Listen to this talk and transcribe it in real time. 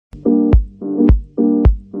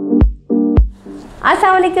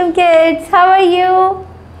Assalamualaikum kids, how are you?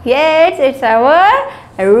 Yes, it's our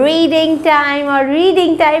reading time और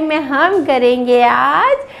reading time में हम करेंगे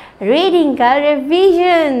आज रीडिंग का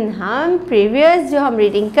रिवीजन। हम प्रीवियस जो हम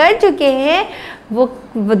रीडिंग कर चुके हैं वो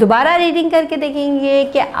दोबारा रीडिंग करके देखेंगे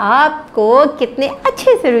कि आपको कितने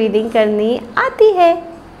अच्छे से रीडिंग करनी आती है।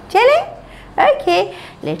 चले? Okay,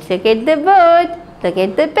 let's look at the board. Look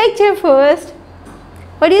at the picture first.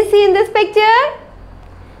 What do you see in this picture?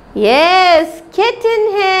 Yes, kitten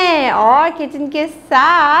है और kitten के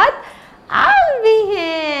साथ owl भी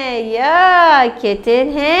है। Yeah,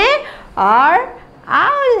 kitten है और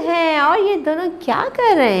owl है और ये दोनों क्या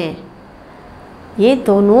कर रहे हैं? ये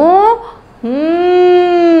दोनों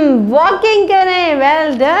वॉकिंग कर रहे हैं।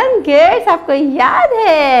 वेल डन किड्स, आपको याद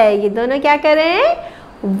है ये दोनों क्या कर रहे हैं?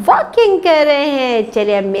 वॉकिंग कर रहे हैं।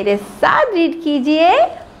 चलिए अब मेरे साथ रीड कीजिए।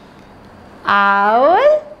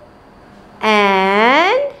 owl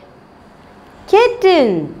and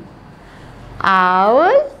kitten.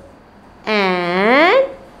 Owl and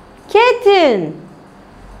kitten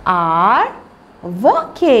are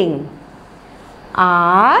walking.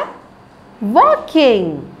 Are walking.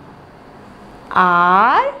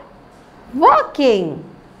 Are walking.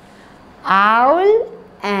 Owl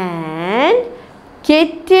and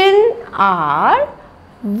kitten are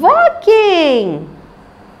walking.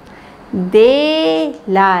 They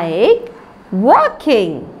like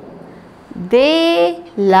walking. They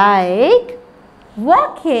like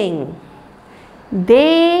walking.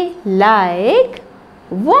 They like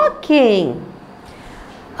walking.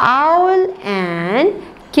 Owl and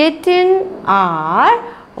kitten are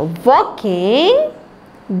walking.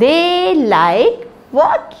 They like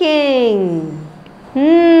walking.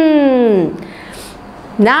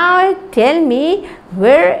 Now tell me,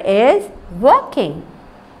 where is walking?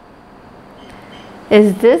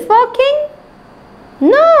 Is this walking?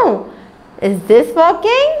 No. Is this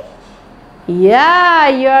walking? Yeah,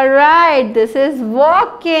 you're right. This is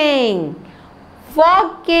walking.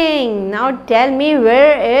 Walking. Now tell me,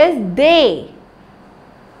 where is they?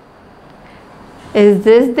 Is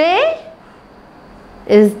this they?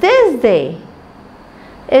 Is this they?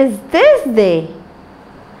 Is this they?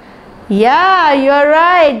 Yeah, you're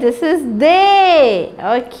right. This is they.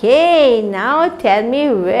 Okay, now tell me,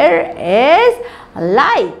 where is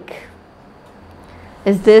like?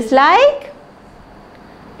 Is this like?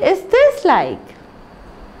 Is this like?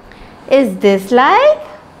 Is this like?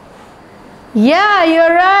 Yeah,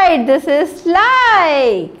 you're right. This is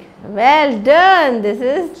like. Well done. This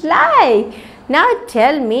is like. Now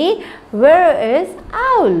tell me, where is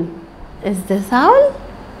owl? Is this owl?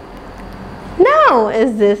 No.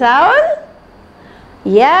 Is this owl?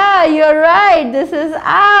 Yeah, you're right. This is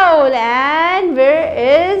owl. And where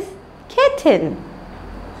is kitten?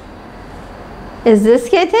 Is this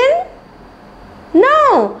kitten?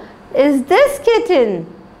 No. Is this kitten?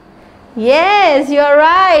 Yes, you're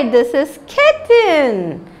right. This is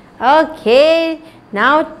kitten. Okay.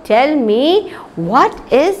 Now tell me,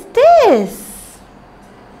 what is this?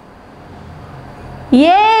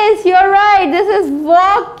 Yes, you're right. This is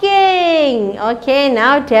walking. Okay,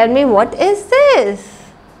 now tell me, what is this?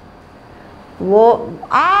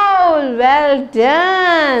 Owl. Well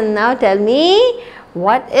done. Now tell me,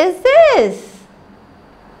 what is this?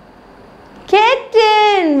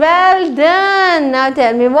 Kitten. Well done. Now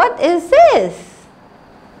tell me, what is this?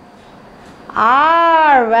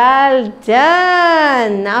 R. Well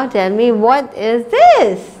done. Now tell me, what is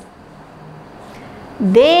this?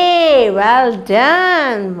 They. Well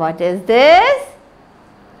done. What is this?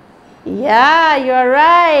 Yeah, you're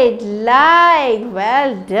right. Like.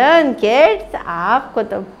 Well done kids. आपको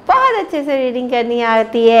तो बहुत अच्छे से reading करनी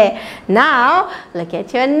आती है. Now look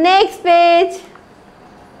at your next page.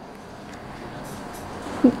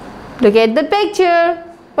 Look at the picture.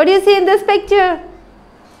 What do you see in this picture?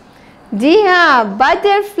 जी हाँ,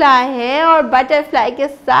 butterfly है और बटरफ्लाई के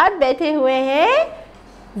साथ बैठे हुए हैं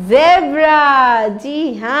ज़ेब्रा।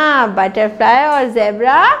 जी हाँ, बटरफ्लाई और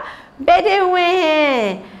ज़ेब्रा बैठे हुए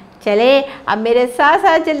हैं। चले अब मेरे साथ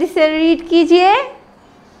साथ जल्दी से रीड कीजिए।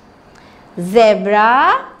 Zebra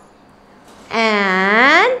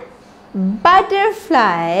and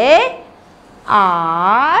butterfly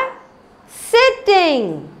are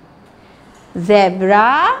sitting.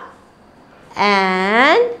 Zebra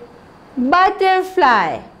and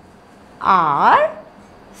butterfly are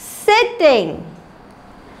sitting.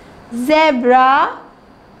 Zebra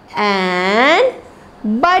and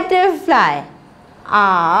butterfly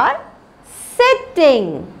are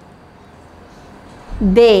sitting.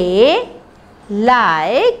 They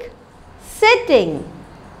like sitting.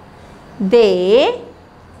 They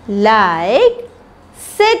like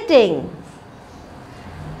sitting.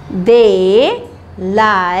 They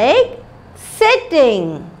like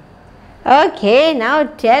sitting. Okay, now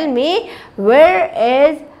tell me, where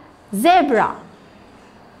is zebra?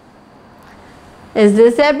 Is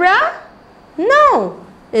this zebra? No.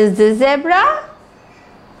 Is this zebra?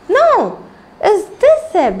 No. Is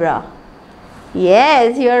this zebra?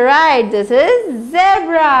 Yes, you're right. This is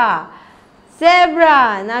zebra.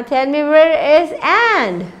 Zebra. Now tell me, where is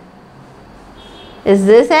ant? Is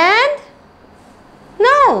this ant?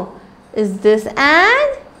 No. Is this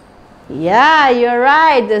ant? Yeah, you're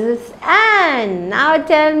right. This is ant. Now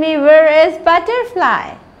tell me, where is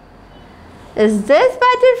butterfly? Is this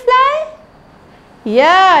butterfly?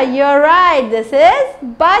 Yeah, you're right. This is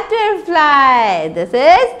butterfly. This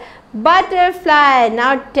is butterfly.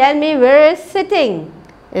 Now tell me, where is sitting?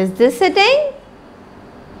 Is this sitting?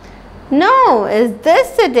 No. Is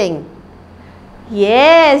this sitting?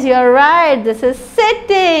 Yes, you're right. This is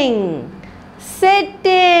sitting.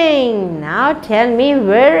 Sitting. Now tell me,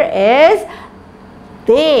 where is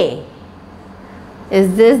they?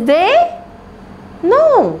 Is this they?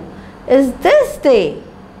 No. Is this they?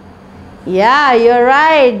 Yeah, you're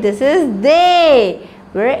right. This is they.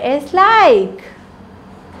 Where is like?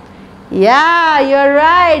 Yeah, you're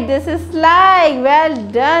right. This is like. Well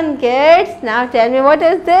done, kids. Now tell me, what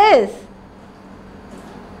is this?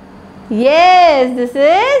 Yes, this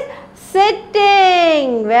is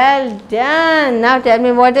sitting. Well done. Now tell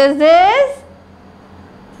me, what is this?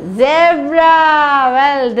 Zebra.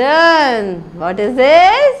 Well done. What is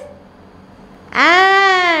this?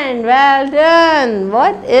 Ant. Well done.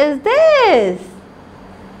 What is this?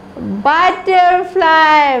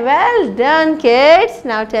 Butterfly. Well done, kids.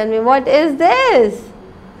 Now tell me, what is this?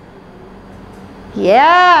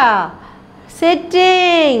 Yeah,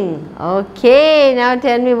 sitting. Okay, now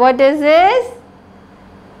tell me, what is this?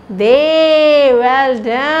 They. Well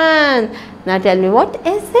done. Now tell me, what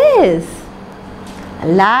is this?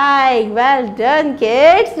 Like. Well done,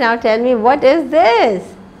 kids. Now tell me, what is this?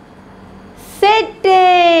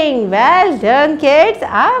 Sitting. Well done, kids.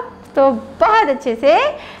 आप तो बहुत अच्छे से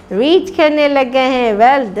reach करने लग गए हैं.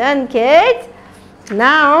 Well done, kids.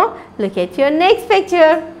 Now look at your next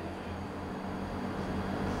picture.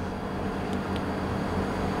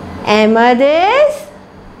 Ahmed is,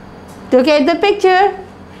 look at the picture.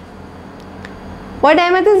 What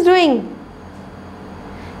Ahmed is doing?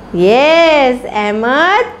 Yes,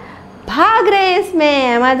 Ahmed भाग रहे हैं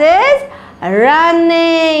इसमें. Ahmed is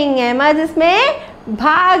running. Ahmed इसमें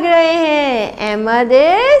भाग रहे हैं. Ahmed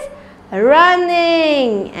is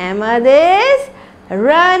running. Ahmed is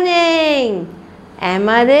running.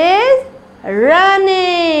 Ahmed is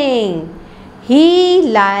running. He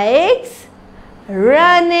likes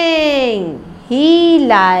running. He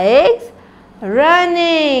likes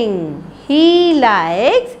running. He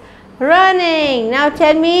likes running. Now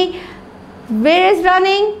tell me, where is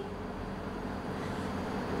running?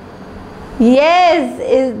 Yes,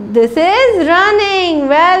 this is running.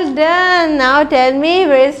 Well done. Now tell me,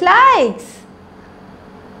 where is likes?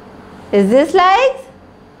 Is this likes?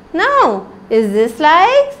 No. Is this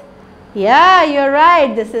likes? Yeah, you're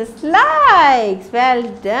right. This is likes. Well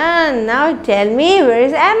done. Now tell me, where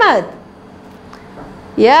is Ahmed?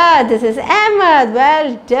 Yeah, this is Ahmed.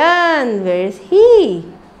 Well done. Where is he?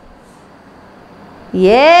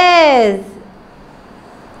 Yes.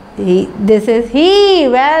 This is he.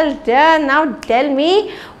 Well done. Now tell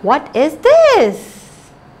me, what is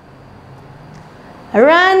this?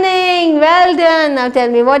 Running. Well done. Now tell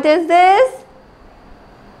me, what is this?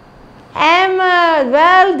 Ahmed.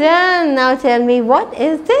 Well done. Now tell me, what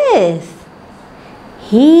is this?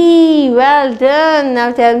 He. Well done.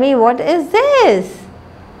 Now tell me, what is this?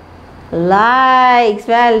 Likes.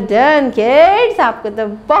 Well done, kids. आपको तो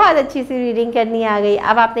बहुत अच्छी सी reading करनी आ गई.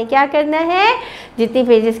 अब आपने क्या करना है, जितनी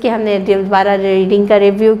पेजेस की हमने दोबारा रीडिंग का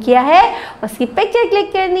रिव्यू किया है उसकी पिक्चर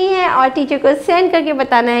क्लिक करनी है और टीचर को सेंड करके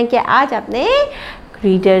बताना है कि आज आपने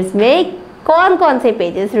रीडर्स में कौन कौन से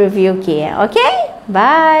पेजेस रिव्यू किए हैं. Okay,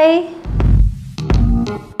 bye.